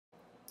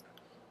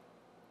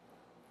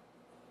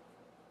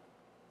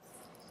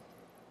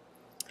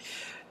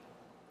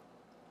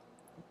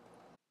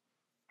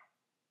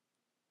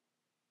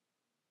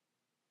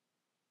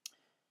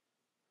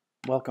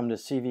Welcome to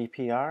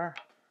CVPR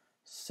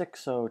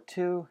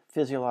 602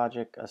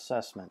 Physiologic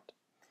Assessment.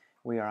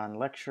 We are on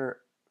lecture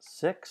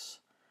 6.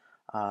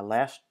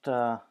 Last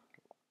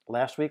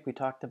week we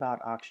talked about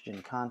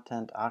oxygen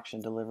content,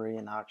 oxygen delivery,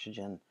 and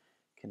oxygen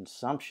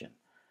consumption.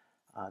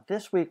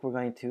 This week we're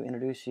going to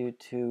introduce you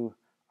to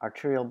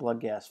arterial blood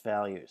gas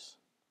values.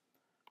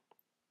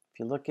 If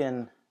you look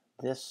in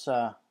this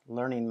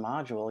learning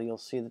module, you'll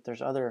see that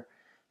there's other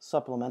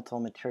supplemental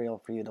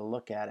material for you to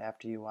look at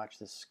after you watch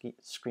this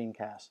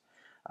screencast.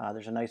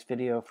 There's a nice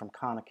video from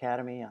Khan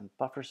Academy on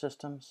buffer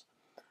systems,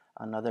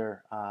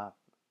 another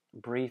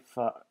brief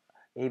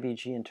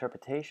ABG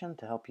interpretation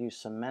to help you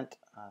cement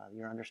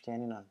your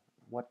understanding on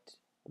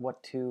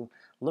what to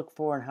look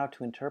for and how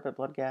to interpret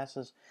blood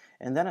gases,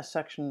 and then a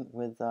section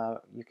with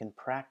you can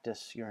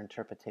practice your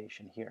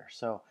interpretation here.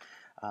 So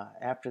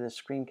after this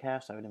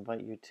screencast, I would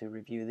invite you to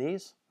review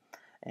these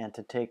and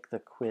to take the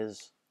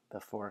quiz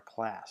before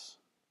class.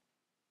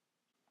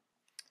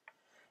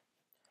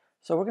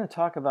 So we're going to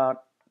talk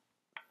about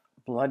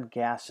blood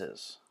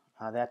gases.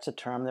 That's a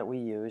term that we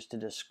use to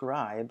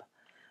describe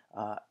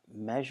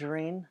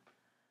measuring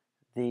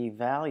the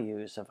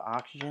values of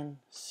oxygen,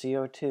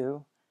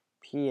 CO2,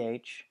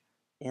 pH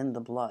in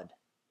the blood.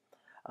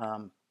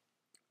 And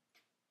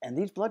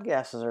these blood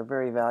gases are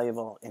very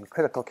valuable in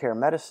critical care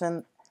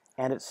medicine,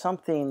 and it's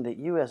something that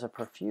you as a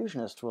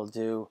perfusionist will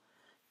do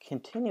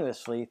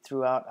continuously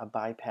throughout a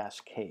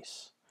bypass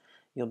case.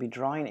 You'll be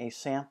drawing a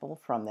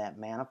sample from that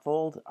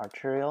manifold,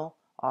 arterial,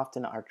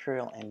 often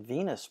arterial and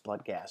venous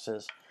blood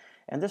gases,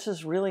 and this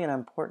is really an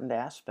important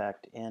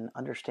aspect in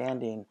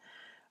understanding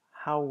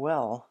how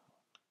well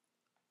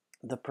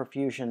the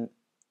perfusion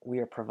we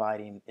are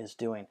providing is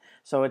doing.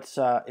 So it's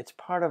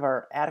part of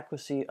our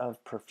adequacy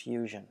of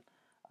perfusion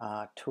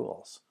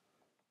tools.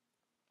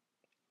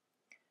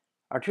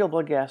 Arterial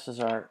blood gases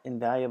are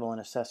invaluable in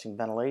assessing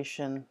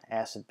ventilation,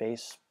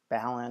 acid-base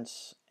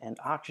balance, and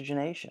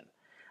oxygenation.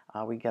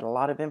 We get a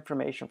lot of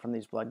information from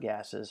these blood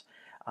gases,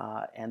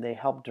 and they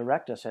help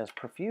direct us as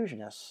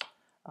perfusionists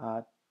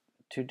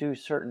to do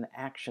certain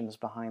actions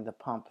behind the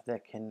pump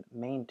that can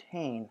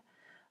maintain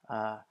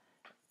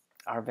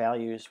our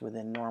values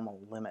within normal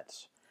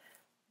limits.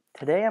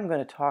 Today I'm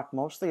going to talk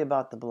mostly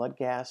about the blood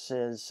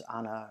gases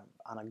on a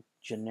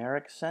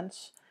generic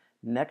sense.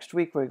 Next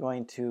week we're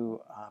going to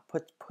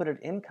put it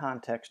in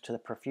context to the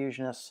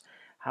perfusionists,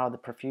 how the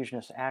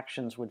perfusionist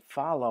actions would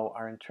follow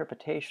our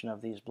interpretation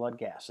of these blood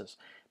gases.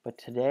 But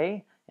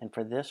today, and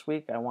for this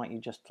week, I want you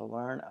just to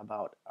learn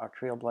about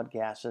arterial blood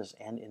gases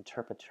and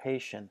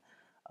interpretation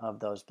of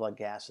those blood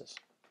gases.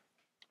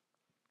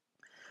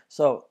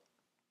 So,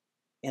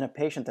 in a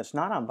patient that's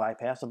not on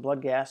bypass, a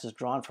blood gas is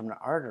drawn from an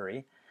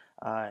artery.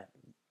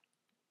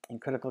 In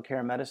critical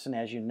care medicine,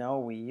 as you know,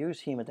 we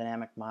use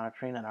hemodynamic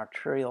monitoring. An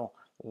arterial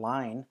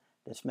line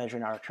that's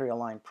measuring our arterial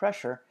line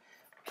pressure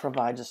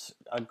provides us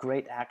a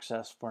great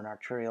access for an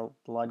arterial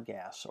blood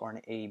gas, or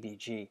an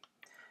ABG.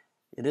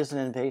 It is an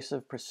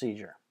invasive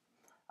procedure.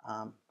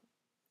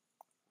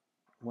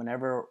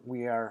 Whenever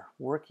we are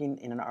working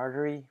in an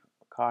artery,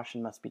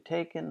 caution must be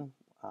taken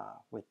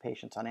with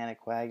patients on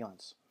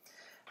anticoagulants.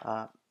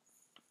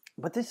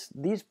 But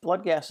these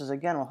blood gases,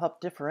 again, will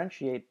help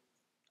differentiate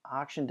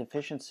oxygen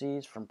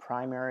deficiencies from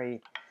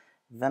primary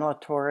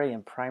ventilatory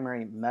and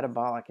primary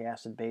metabolic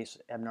acid-base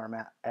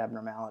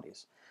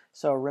abnormalities.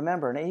 So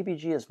remember, an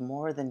ABG is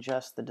more than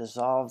just the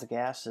dissolved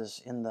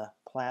gases in the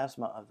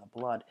plasma of the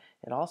blood.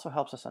 It also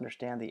helps us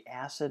understand the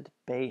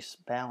acid-base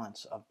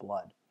balance of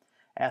blood.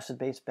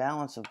 Acid-base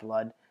balance of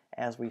blood,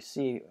 as we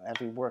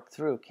work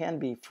through, can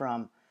be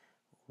from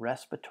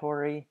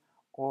respiratory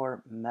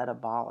or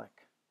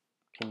metabolic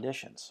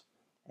conditions,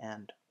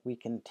 and we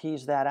can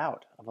tease that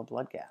out of a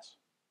blood gas.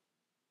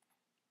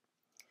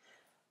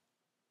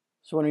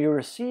 So when you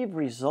receive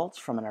results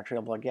from an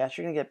arterial blood gas,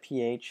 you're going to get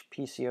pH,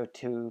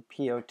 PCO2,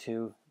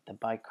 PO2, the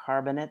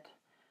bicarbonate,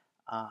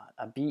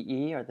 a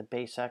BE, or the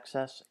base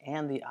excess,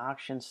 and the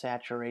oxygen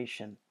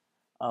saturation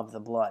of the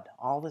blood.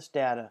 All this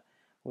data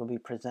will be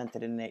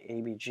presented in the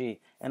ABG,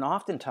 and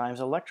oftentimes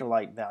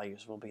electrolyte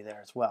values will be there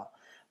as well.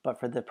 But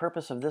for the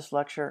purpose of this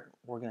lecture,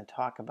 we're going to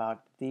talk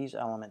about these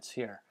elements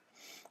here.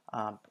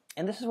 And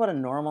this is what a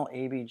normal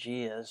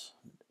ABG is,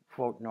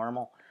 quote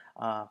normal,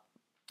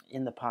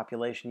 in the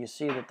population. You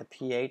see that the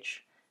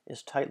pH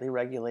is tightly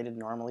regulated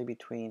normally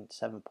between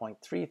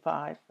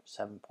 7.35 and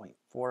 7.45.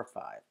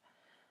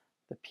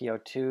 The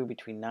PO2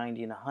 between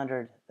 90 and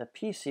 100. The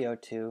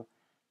PCO2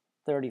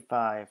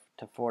 35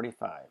 to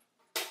 45.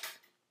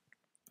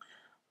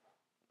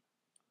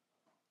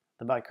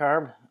 The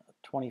bicarb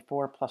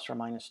 24 plus or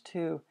minus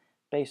 2.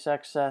 Base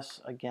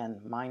excess, again,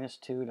 minus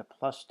 2 to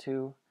plus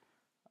 2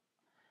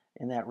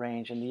 in that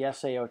range. And the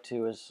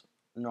SaO2 is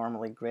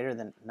normally greater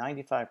than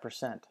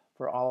 95%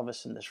 for all of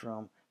us in this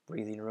room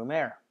breathing room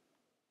air.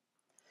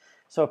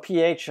 So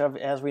pH,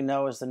 as we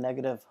know, is the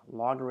negative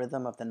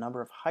logarithm of the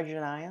number of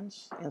hydrogen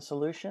ions in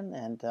solution,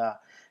 and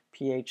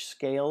pH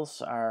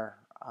scales are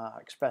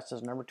expressed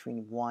as a number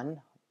between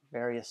 1,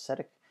 very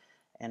acidic,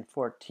 and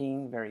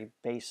 14, very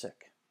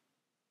basic.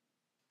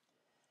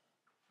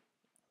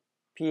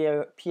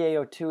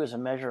 PaO2 is a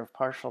measure of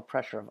partial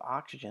pressure of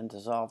oxygen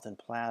dissolved in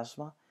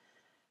plasma.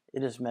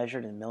 It is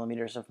measured in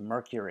millimeters of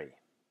mercury.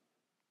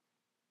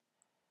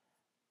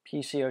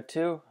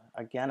 PCO2,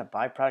 again, a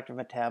byproduct of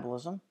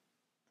metabolism.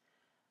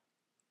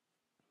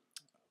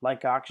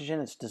 Like oxygen,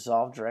 it's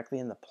dissolved directly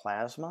in the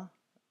plasma,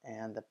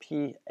 and the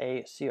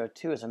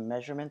PaCO2 is a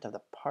measurement of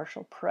the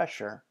partial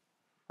pressure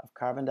of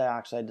carbon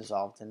dioxide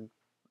dissolved in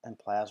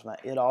plasma.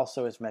 It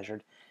also is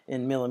measured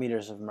in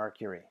millimeters of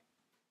mercury.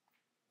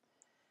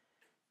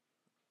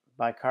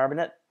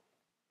 Bicarbonate,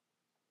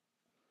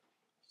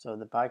 so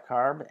the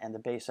bicarb and the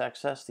base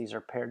excess, these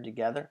are paired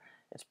together.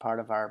 It's part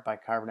of our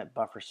bicarbonate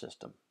buffer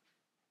system.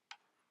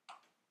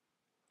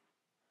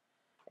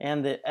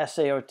 And the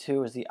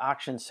SaO2 is the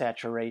oxygen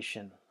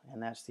saturation,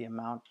 and that's the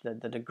amount,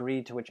 the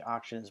degree to which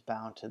oxygen is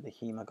bound to the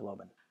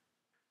hemoglobin.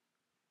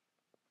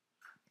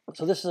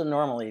 So this is a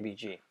normal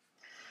ABG.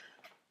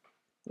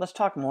 Let's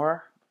talk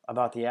more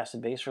about the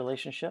acid-base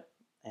relationship.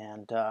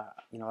 And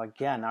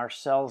again, our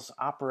cells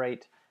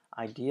operate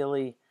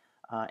ideally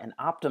and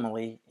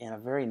optimally in a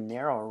very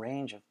narrow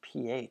range of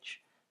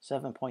pH,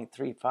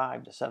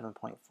 7.35 to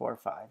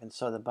 7.45. And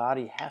so the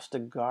body has to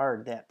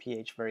guard that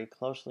pH very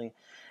closely.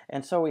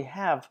 And so we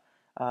have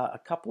a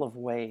couple of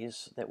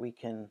ways that we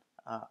can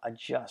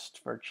adjust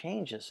for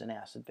changes in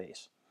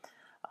acid-base.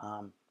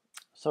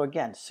 So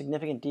again,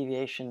 significant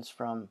deviations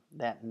from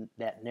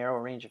that narrow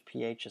range of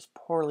pH is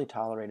poorly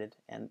tolerated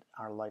and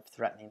are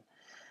life-threatening.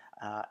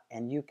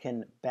 And you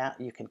can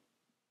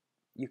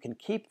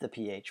keep the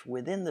pH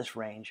within this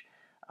range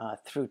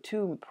through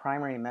two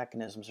primary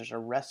mechanisms. There's a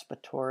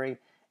respiratory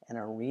and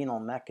a renal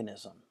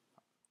mechanism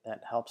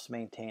that helps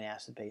maintain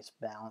acid-base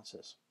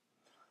balances.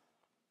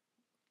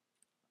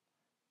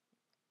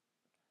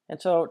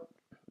 And so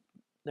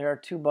there are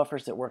two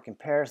buffers that work in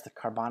pairs, the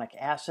carbonic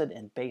acid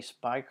and base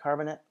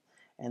bicarbonate.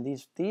 And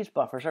these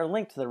buffers are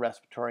linked to the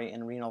respiratory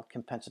and renal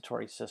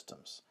compensatory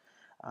systems.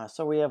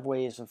 So we have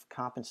ways of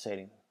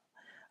compensating.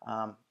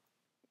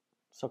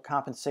 So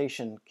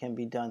compensation can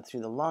be done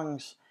through the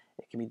lungs.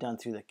 It can be done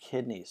through the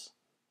kidneys.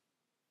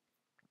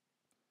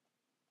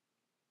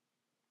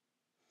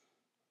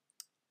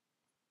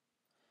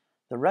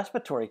 The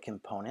respiratory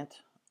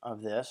component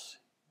of this,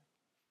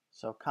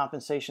 so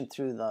compensation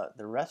through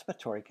the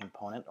respiratory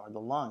component or the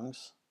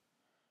lungs,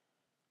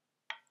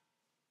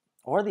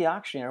 or the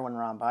oxygenator when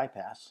we're on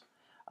bypass,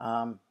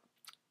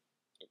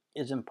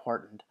 is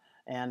important.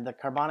 And the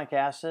carbonic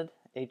acid,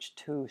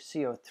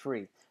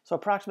 H2CO3. So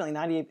approximately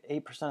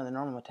 98% of the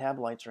normal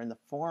metabolites are in the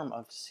form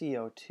of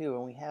CO2,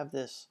 and we have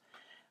this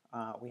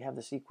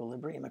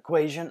equilibrium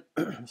equation,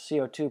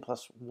 CO2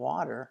 plus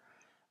water,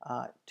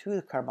 to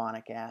the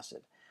carbonic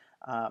acid.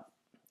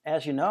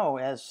 As you know,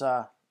 as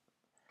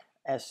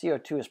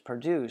CO2 is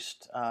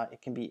produced,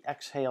 it can be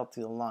exhaled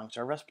through the lungs.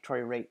 Our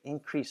respiratory rate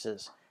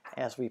increases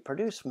as we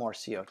produce more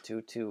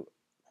CO2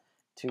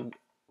 to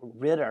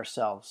rid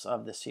ourselves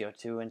of the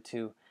CO2 and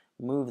to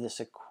move this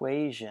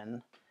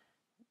equation.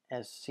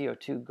 As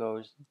CO2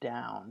 goes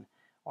down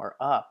or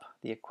up,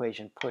 the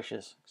equation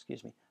pushes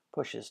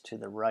to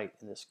the right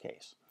in this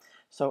case.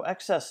 So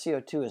excess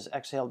CO2 is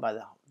exhaled by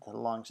the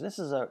lungs. This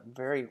is a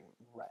very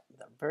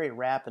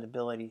rapid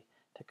ability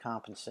to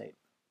compensate.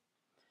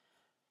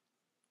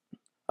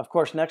 Of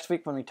course, next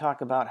week when we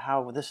talk about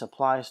how this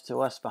applies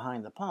to us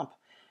behind the pump,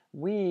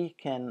 we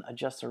can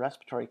adjust the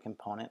respiratory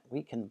component.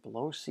 We can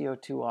blow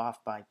CO2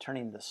 off by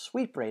turning the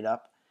sweep rate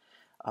up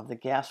of the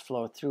gas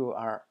flow through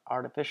our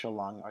artificial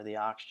lung or the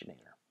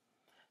oxygenator.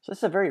 So this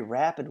is a very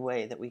rapid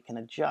way that we can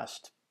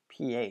adjust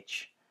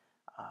pH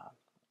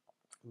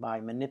by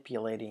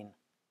manipulating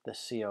the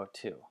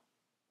CO2.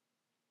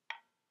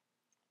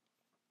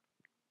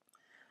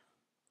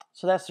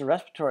 So that's the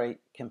respiratory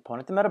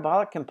component. The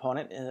metabolic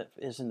component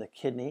is in the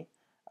kidney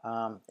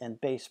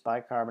and base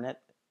bicarbonate,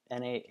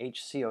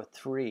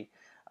 NaHCO3.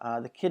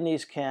 The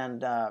kidneys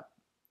can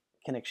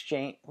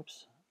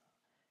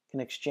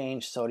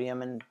exchange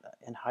sodium and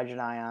hydrogen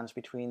ions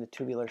between the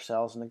tubular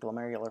cells and the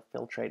glomerular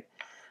filtrate.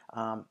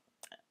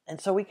 And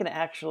so we can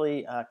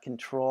actually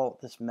control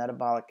this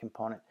metabolic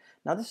component.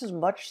 Now this is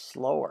much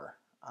slower.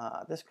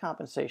 This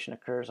compensation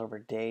occurs over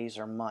days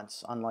or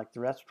months, unlike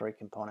the respiratory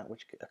component,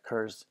 which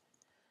occurs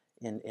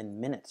in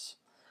minutes.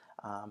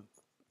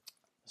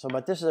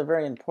 But this is a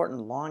very important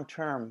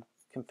long-term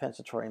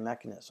compensatory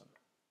mechanism.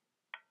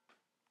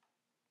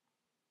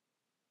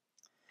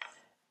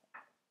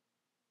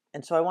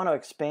 And so I want to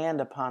expand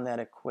upon that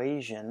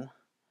equation.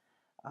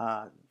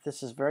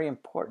 This is very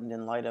important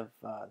in light of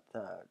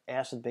the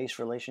acid-base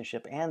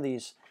relationship and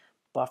these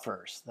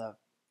buffers, the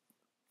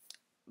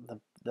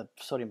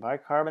sodium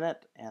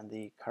bicarbonate and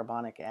the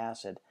carbonic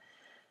acid.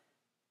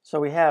 So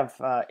we have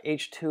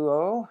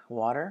H2O,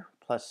 water,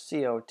 plus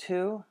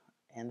CO2,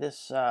 and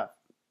this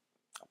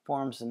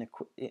forms and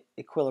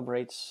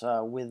equilibrates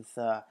with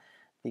the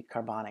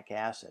carbonic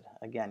acid.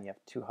 Again, you have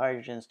two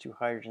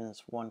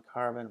hydrogens, one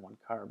carbon,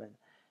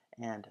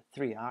 and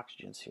three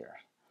oxygens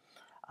here.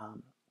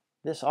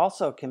 This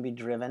also can be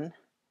driven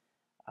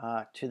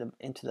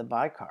into the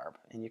bicarb,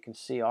 and you can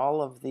see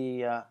all of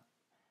the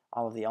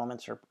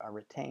elements are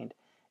retained.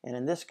 And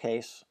in this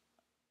case,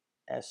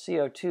 as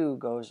CO2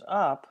 goes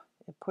up,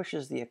 it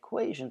pushes the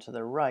equation to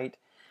the right,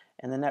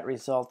 and the net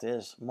result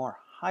is more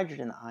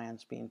hydrogen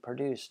ions being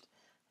produced.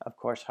 Of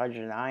course,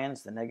 hydrogen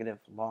ions, the negative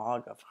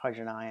log of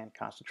hydrogen ion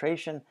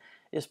concentration,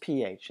 is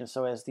pH. And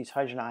so as these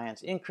hydrogen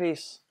ions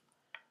increase,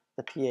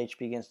 the pH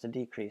begins to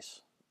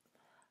decrease.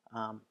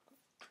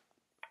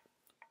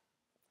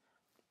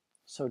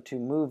 So to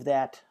move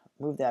that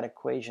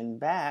equation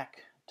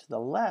back to the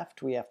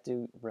left, we have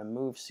to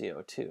remove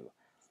CO2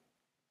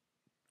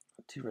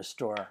 to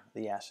restore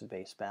the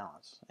acid-base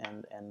balance.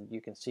 And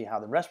you can see how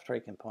the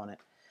respiratory component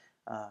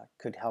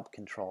could help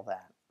control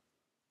that.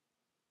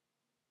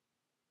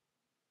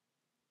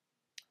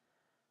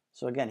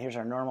 So again, here's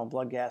our normal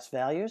blood gas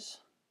values.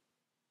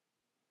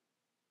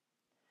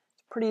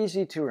 It's pretty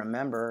easy to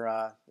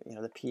remember,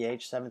 the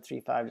pH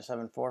 735 to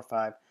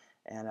 745,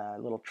 and a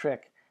little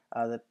trick,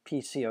 the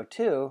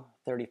PCO2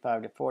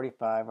 35 to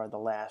 45 are the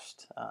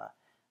last,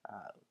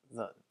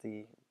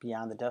 the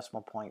beyond the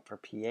decimal point for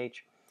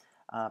pH.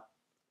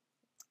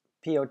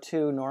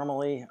 PO2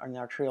 normally in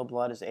arterial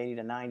blood is 80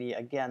 to 90.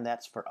 Again,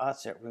 that's for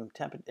us at room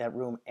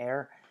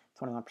air,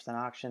 21%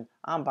 oxygen.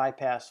 On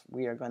bypass,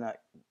 we are going to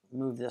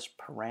move this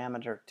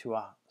parameter to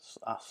a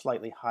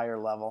slightly higher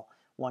level,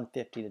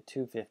 150 to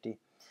 250.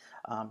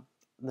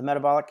 The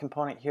metabolic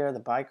component here, the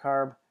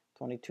bicarb,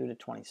 22 to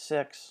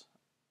 26.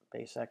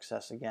 Base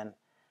excess, again,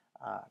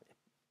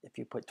 if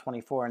you put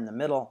 24 in the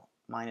middle,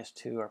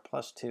 -2 or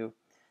 +2,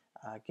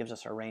 gives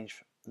us our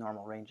range,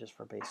 normal ranges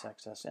for base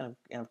excess. And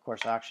of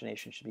course,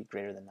 oxygenation should be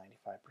greater than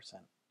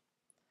 95%.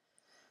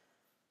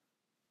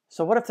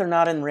 So what if they're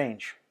not in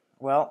range?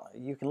 Well,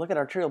 you can look at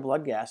arterial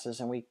blood gases,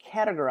 and we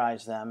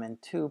categorize them in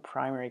two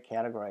primary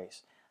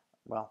categories.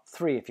 Well,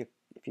 three if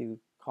you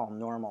call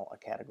normal a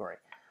category.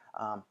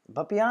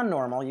 But beyond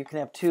normal, you can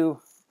have two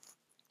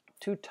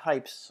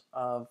types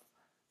of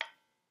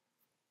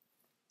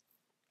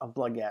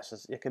blood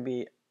gases. It could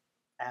be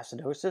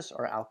acidosis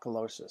or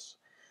alkalosis.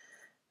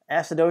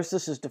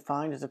 Acidosis is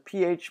defined as a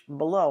pH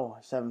below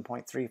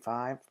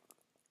 7.35.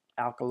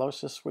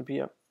 Alkalosis would be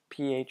a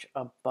pH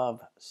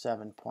above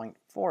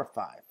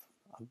 7.45,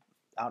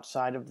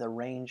 outside of the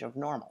range of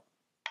normal.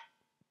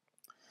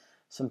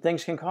 Some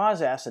things can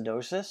cause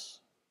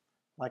acidosis,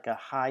 like a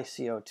high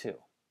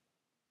CO2.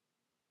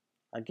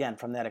 Again,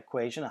 from that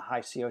equation, a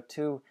high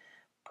CO2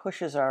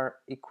 pushes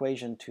our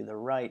equation to the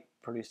right,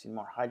 producing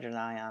more hydrogen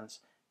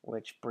ions,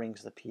 which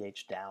brings the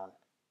pH down.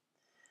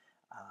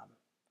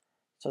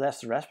 So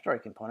that's the respiratory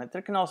component.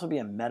 There can also be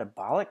a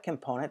metabolic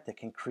component that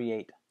can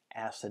create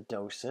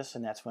acidosis,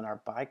 and that's when our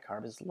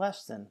bicarb is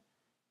less than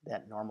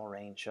that normal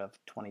range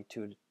of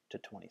 22 to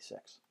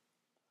 26.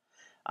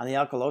 On the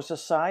alkalosis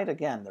side,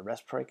 again, the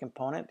respiratory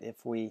component,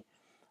 if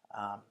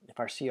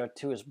our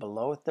CO2 is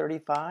below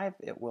 35,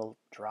 it will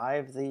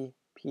drive the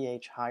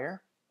pH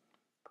higher,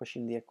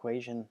 pushing the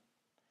equation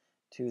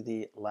to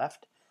the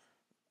left.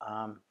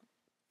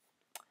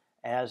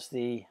 If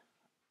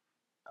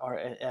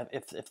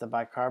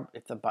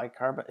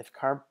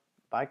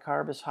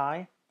bicarb is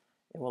high,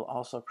 it will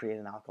also create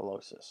an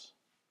alkalosis.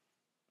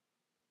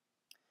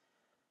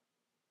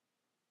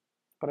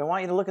 But I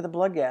want you to look at the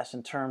blood gas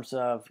in terms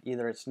of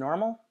either it's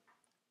normal,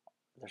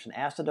 there's an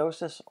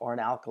acidosis, or an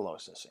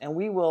alkalosis. And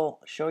we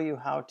will show you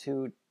how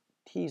to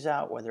tease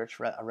out whether it's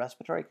a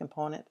respiratory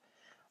component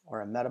or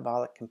a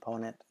metabolic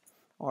component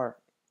or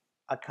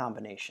a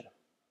combination.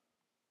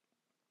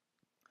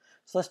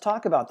 So let's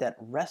talk about that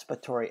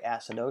respiratory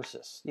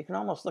acidosis. You can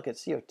almost look at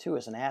CO2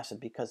 as an acid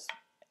because,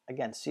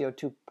 again,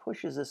 CO2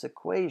 pushes this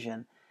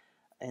equation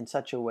in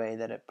such a way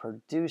that it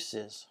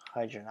produces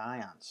hydrogen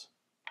ions.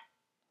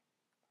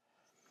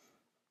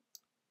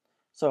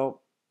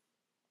 So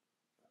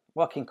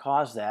what can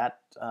cause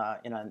that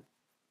in a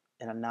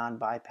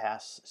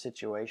non-bypass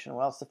situation?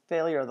 Well, it's the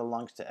failure of the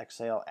lungs to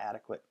exhale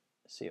adequate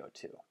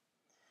CO2.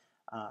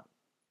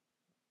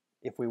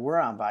 If we were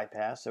on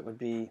bypass, it would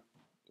be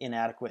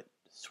inadequate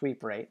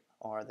sweep rate,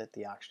 or that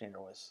the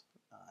oxygenator was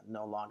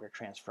no longer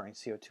transferring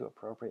CO2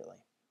 appropriately.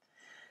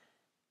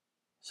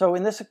 So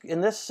in this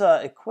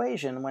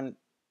equation,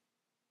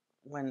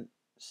 when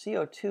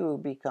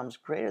CO2 becomes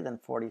greater than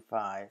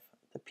 45,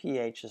 the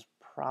pH is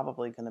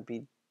probably going to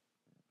be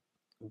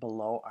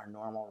below our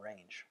normal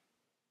range.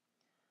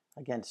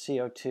 Again,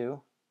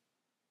 CO2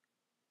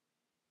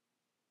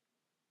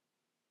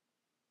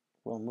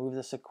 will move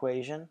this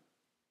equation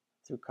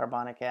through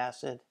carbonic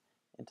acid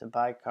into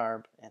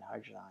bicarb and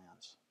hydrogen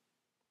ions.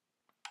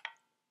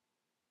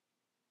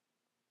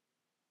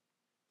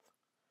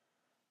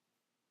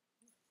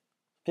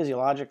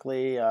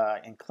 Physiologically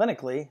and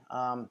clinically,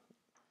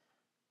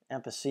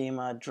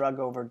 emphysema, drug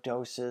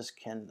overdoses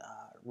can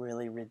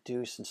really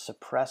reduce and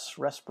suppress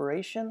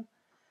respiration,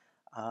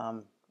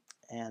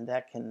 and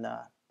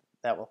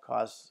that will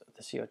cause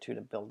the CO2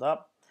 to build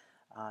up.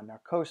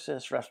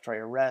 Narcosis, respiratory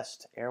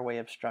arrest, airway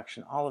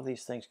obstruction, all of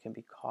these things can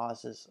be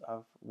causes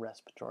of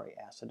respiratory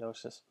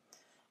acidosis.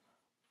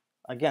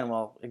 Again,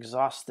 we'll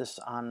exhaust this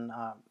on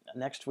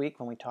next week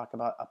when we talk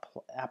about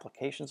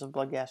applications of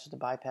blood gases to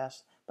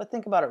bypass. But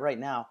think about it right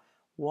now.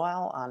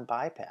 While on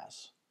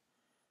bypass,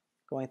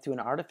 going through an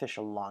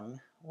artificial lung,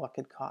 what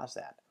could cause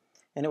that?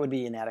 And it would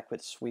be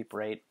inadequate sweep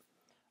rate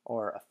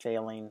or a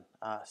failing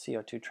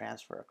CO2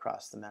 transfer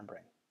across the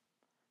membrane.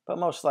 But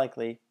most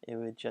likely, it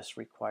would just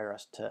require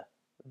us to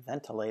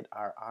ventilate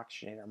our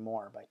oxygenator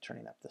more by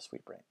turning up the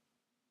sweep rate.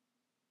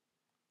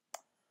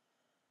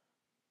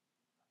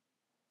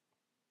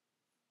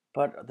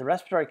 But the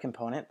respiratory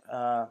component,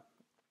 a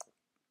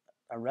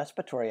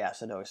respiratory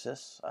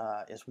acidosis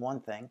is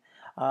one thing.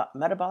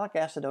 Metabolic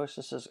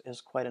acidosis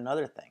is quite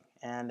another thing,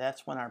 and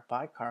that's when our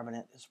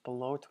bicarbonate is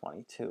below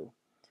 22.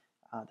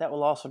 That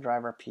will also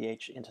drive our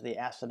pH into the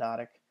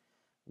acidotic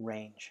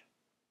range.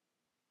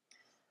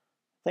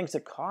 Things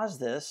that cause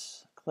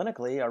this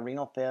clinically are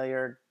renal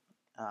failure,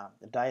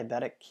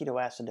 diabetic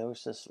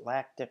ketoacidosis,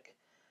 lactic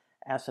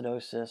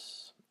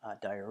acidosis,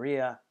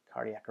 diarrhea,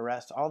 cardiac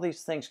arrest. All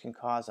these things can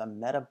cause a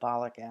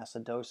metabolic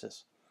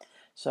acidosis.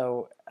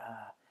 So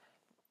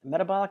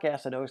metabolic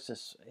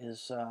acidosis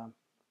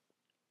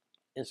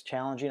is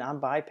challenging. On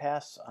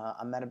bypass,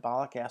 a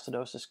metabolic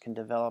acidosis can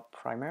develop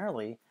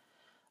primarily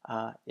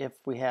if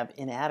we have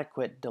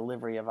inadequate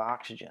delivery of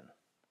oxygen.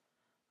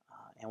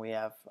 And we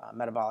have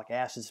metabolic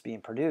acids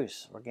being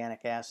produced,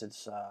 organic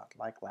acids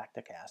like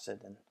lactic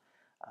acid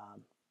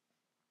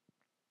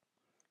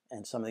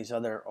and some of these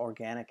other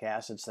organic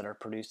acids that are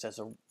produced as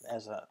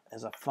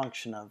a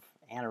function of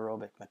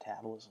anaerobic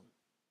metabolism.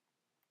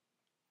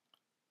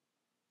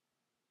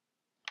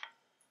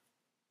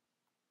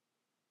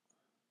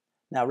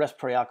 Now,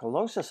 respiratory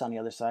alkalosis on the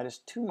other side is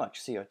too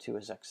much CO2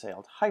 is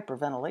exhaled,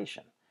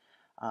 hyperventilation.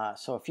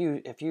 So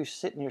if you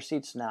sit in your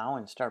seats now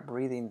and start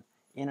breathing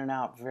in and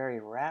out very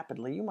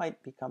rapidly, you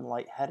might become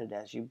lightheaded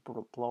as you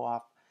blow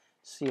off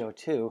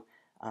CO2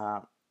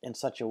 in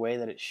such a way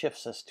that it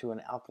shifts us to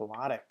an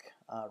alkalotic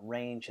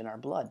range in our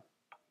blood.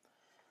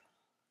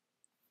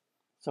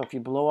 So if you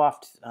blow off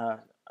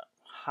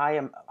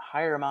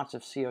higher amounts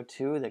of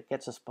CO2 that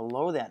gets us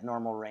below that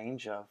normal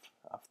range of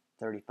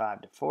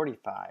 35 to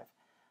 45,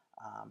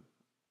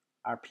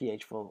 our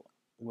pH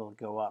will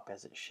go up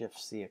as it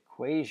shifts the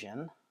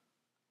equation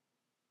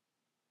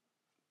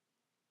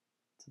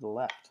to the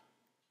left.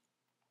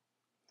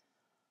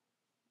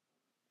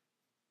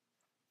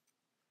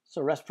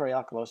 So respiratory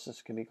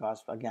alkalosis can be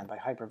caused, again, by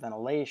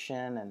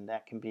hyperventilation, and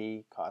that can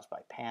be caused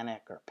by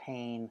panic or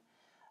pain.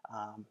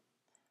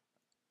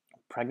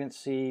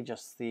 Pregnancy,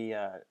 just the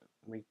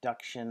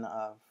reduction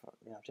of,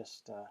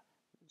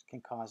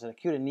 can cause it.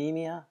 Acute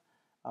anemia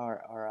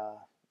or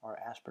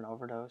aspirin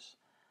overdose.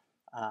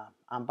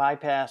 On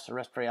bypass, or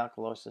respiratory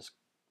alkalosis,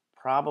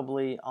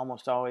 probably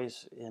almost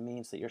always it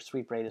means that your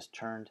sweep rate is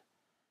turned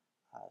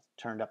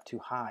up too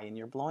high, and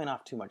you're blowing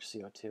off too much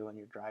CO2, and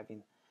you're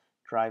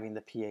driving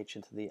the pH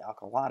into the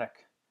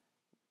alkalotic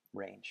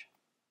range.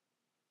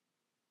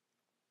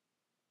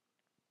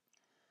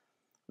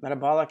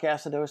 Metabolic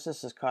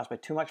acidosis is caused by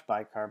too much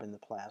bicarb in the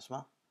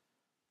plasma.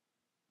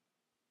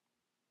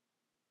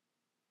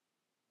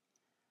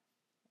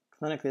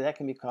 Clinically, that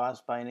can be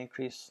caused by an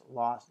increased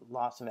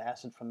loss of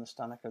acid from the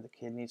stomach or the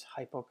kidneys,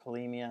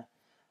 hypokalemia,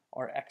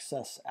 or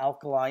excess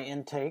alkali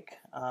intake.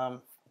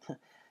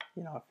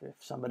 If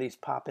somebody's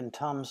popping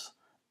Tums,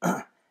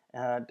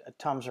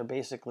 Tums are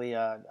basically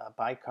a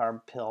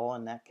bicarb pill,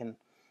 and that can,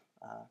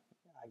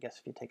 I guess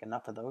if you take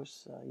enough of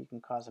those, you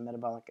can cause a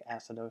metabolic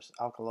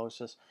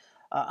alkalosis.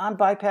 On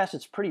bypass,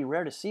 it's pretty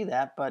rare to see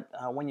that, but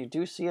when you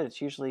do see it, it's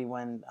usually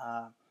when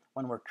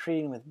we're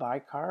treating with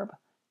bicarb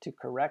to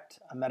correct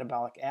a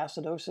metabolic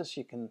acidosis.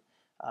 You can,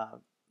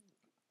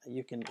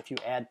 if you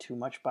add too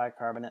much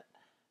bicarbonate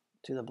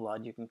to the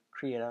blood, you can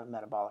create a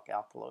metabolic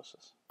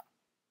alkalosis.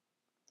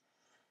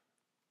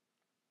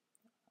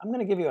 I'm going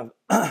to give you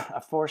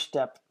a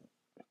 4-step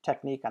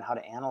technique on how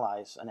to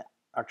analyze an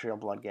arterial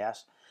blood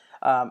gas.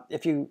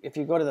 If you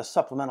go to the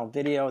supplemental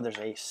video, there's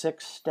a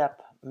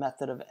 6-step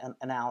method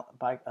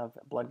of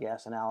blood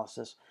gas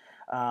analysis.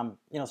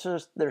 So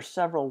there's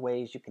several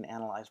ways you can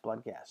analyze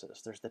blood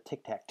gases. There's the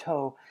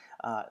tic-tac-toe.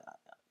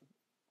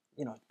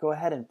 Go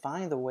ahead and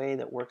find the way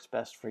that works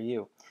best for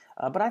you.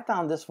 But I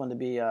found this one to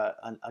be a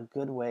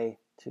good way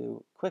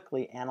to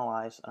quickly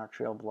analyze an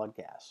arterial blood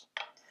gas.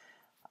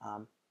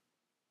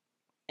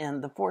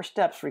 And the 4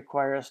 steps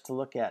require us to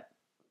look at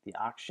the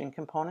oxygen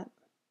component,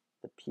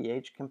 the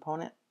pH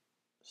component,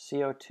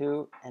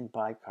 CO2, and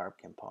bicarb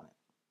component.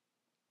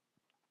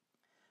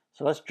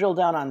 So let's drill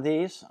down on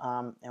these,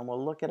 and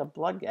we'll look at a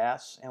blood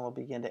gas, and we'll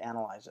begin to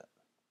analyze it.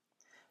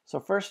 So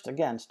first,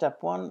 again, step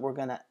 1, we're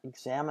going to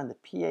examine the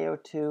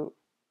PaO2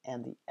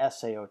 and the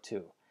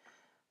SaO2.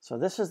 So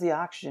this is the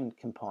oxygen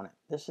component.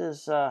 This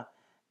is,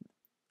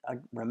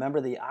 remember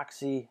the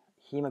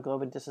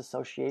oxyhemoglobin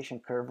dissociation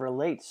curve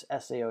relates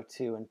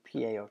SaO2 and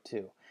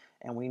PaO2.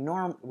 And we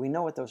know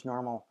what those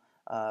normal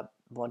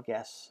blood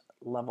gas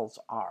levels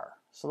are.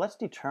 So let's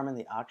determine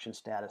the oxygen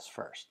status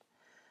first.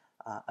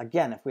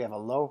 Again, if we have a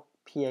low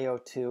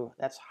PaO2,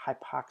 that's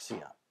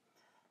hypoxia.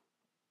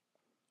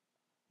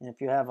 And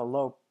if you have a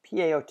low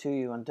PaO2,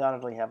 you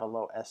undoubtedly have a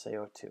low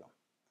SaO2.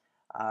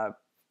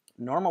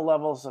 Normal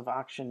levels of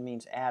oxygen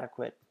means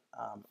adequate.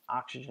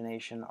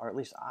 oxygenation, or at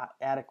least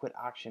adequate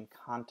oxygen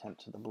content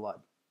to the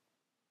blood.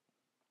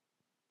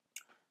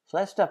 So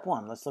that's step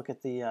one. Let's look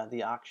at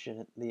the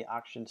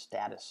oxygen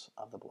status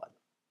of the blood.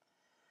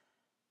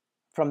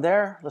 From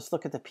there, let's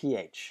look at the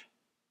pH.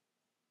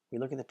 We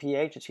look at the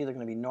pH, it's either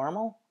going to be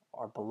normal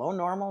or below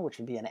normal, which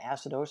would be an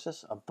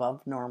acidosis,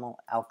 above normal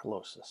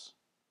alkalosis.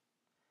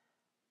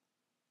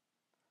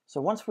 So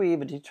once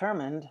we've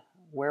determined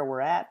where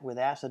we're at with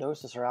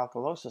acidosis or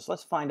alkalosis,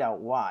 let's find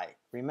out why.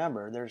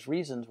 Remember, there's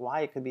reasons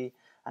why it could be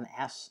an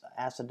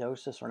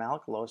acidosis or an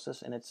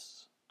alkalosis, and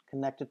it's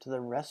connected to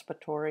the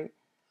respiratory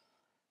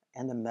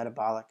and the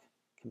metabolic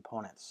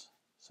components.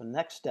 So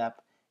next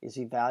step is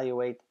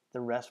evaluate the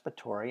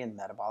respiratory and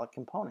metabolic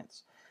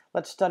components.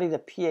 Let's study the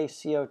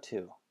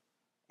PaCO2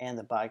 and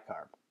the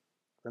bicarb.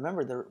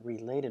 Remember, they're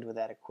related with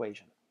that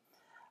equation.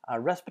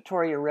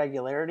 Respiratory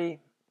irregularity,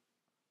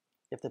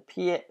 if the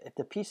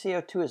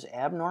PaCO2 is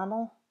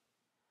abnormal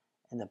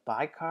and the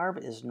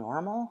bicarb is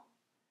normal,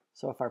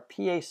 so if our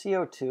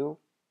PaCO2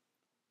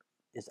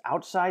 is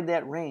outside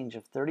that range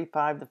of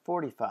 35 to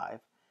 45,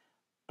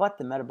 but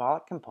the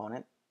metabolic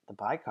component, the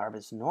bicarb,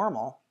 is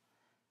normal,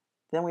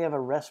 then we have a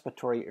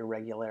respiratory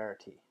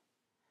irregularity.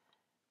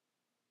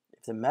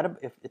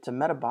 If it's a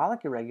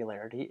metabolic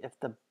irregularity, if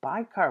the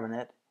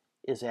bicarbonate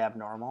is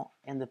abnormal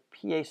and the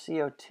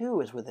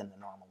PaCO2 is within the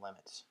normal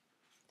limits.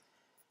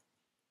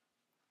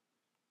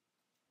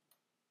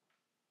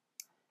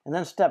 And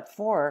then step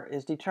 4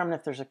 is determine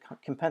if there's a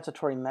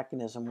compensatory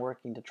mechanism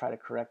working to try to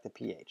correct the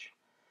pH.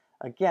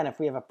 Again, if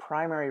we have a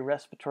primary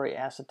respiratory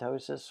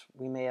acidosis,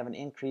 we may have an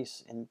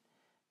increase in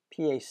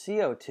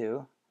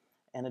PaCO2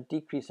 and a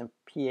decrease in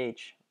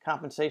pH.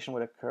 Compensation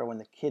would occur when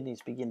the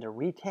kidneys begin to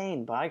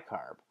retain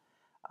bicarb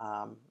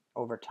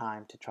over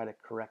time to try to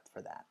correct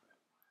for that.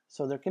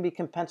 So there can be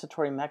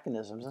compensatory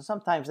mechanisms, and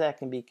sometimes that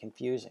can be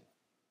confusing.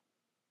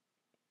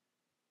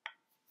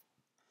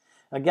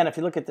 Again, if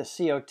you look at the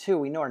CO2,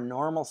 we know our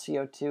normal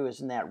CO2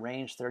 is in that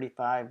range,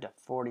 35 to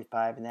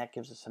 45, and that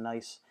gives us a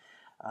nice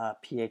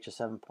pH of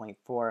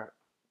 7.4.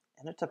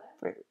 And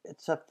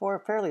it's a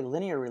fairly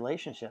linear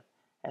relationship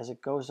as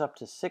it goes up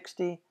to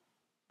 60,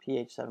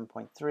 pH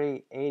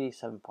 7.3, 80,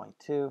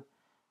 7.2,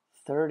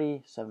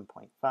 30,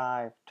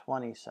 7.5,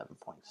 20, 7.6.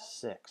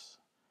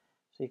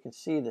 So you can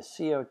see the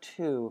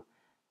CO2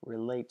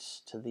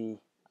 relates to the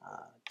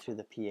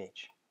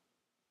pH.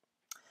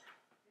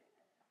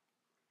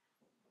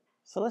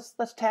 So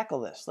let's tackle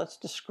this. Let's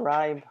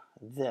describe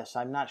this.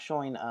 I'm not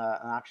showing an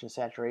oxygen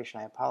saturation.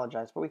 I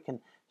apologize, but we can,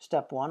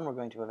 step 1, we're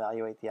going to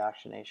evaluate the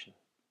oxygenation.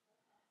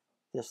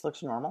 This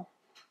looks normal.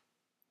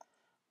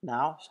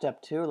 Now,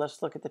 step 2,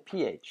 let's look at the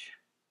pH.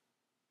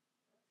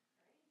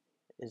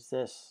 Is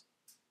this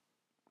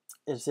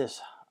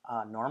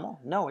normal?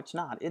 No, it's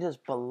not. It is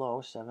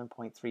below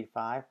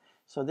 7.35.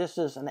 So this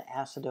is an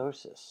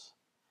acidosis.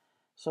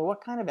 So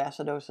what kind of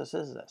acidosis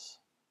is this?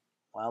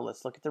 Well,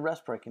 let's look at the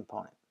respiratory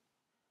component.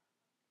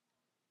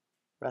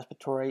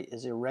 Respiratory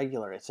is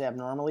irregular. It's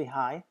abnormally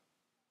high.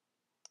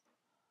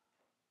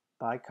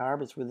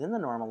 Bicarb is within the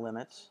normal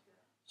limits.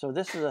 So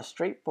this is a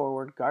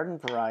straightforward garden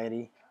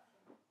variety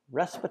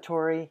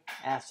respiratory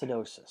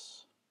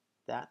acidosis.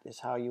 That is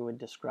how you would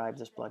describe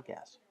this blood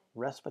gas.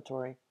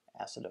 Respiratory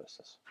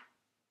acidosis.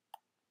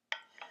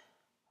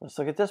 Let's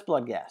look at this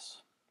blood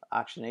gas.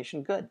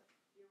 Oxygenation, good.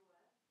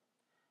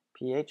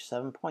 pH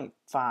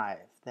 7.5.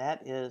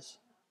 That is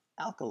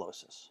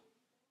alkalosis.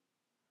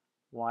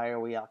 Why are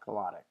we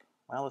alkalotic?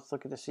 Well, let's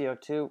look at the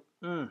CO2.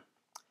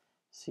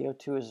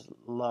 CO2 is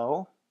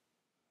low.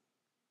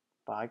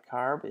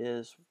 Bicarb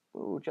is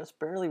just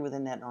barely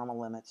within that normal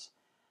limits.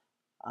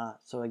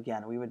 So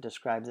again, we would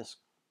describe this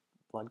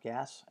blood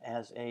gas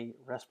as a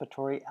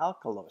respiratory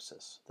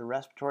alkalosis. The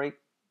respiratory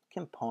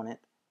component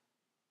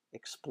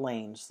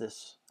explains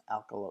this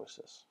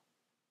alkalosis.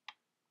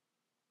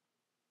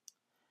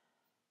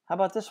 How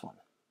about this one?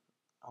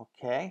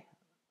 Okay,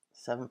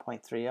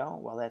 7.30,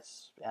 well,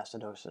 that's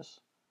acidosis.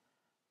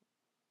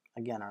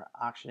 Again, our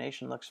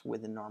oxygenation looks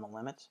within normal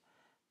limits.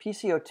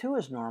 PaCO2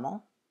 is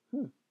normal.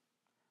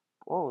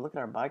 Whoa, look at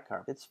our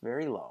bicarb. It's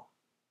very low.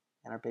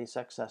 And our base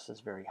excess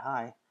is very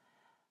high.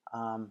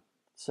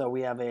 So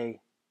we have a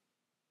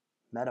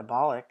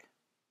metabolic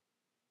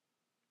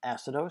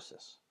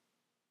acidosis.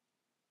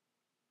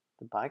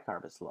 The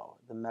bicarb is low.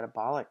 The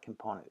metabolic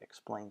component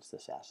explains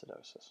this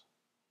acidosis.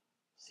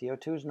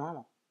 CO2 is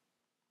normal.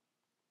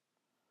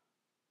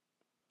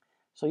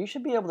 So you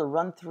should be able to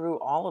run through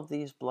all of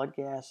these blood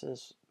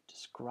gases,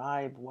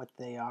 describe what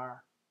they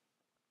are.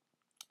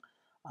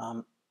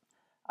 I'm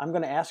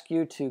going to ask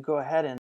you to go ahead and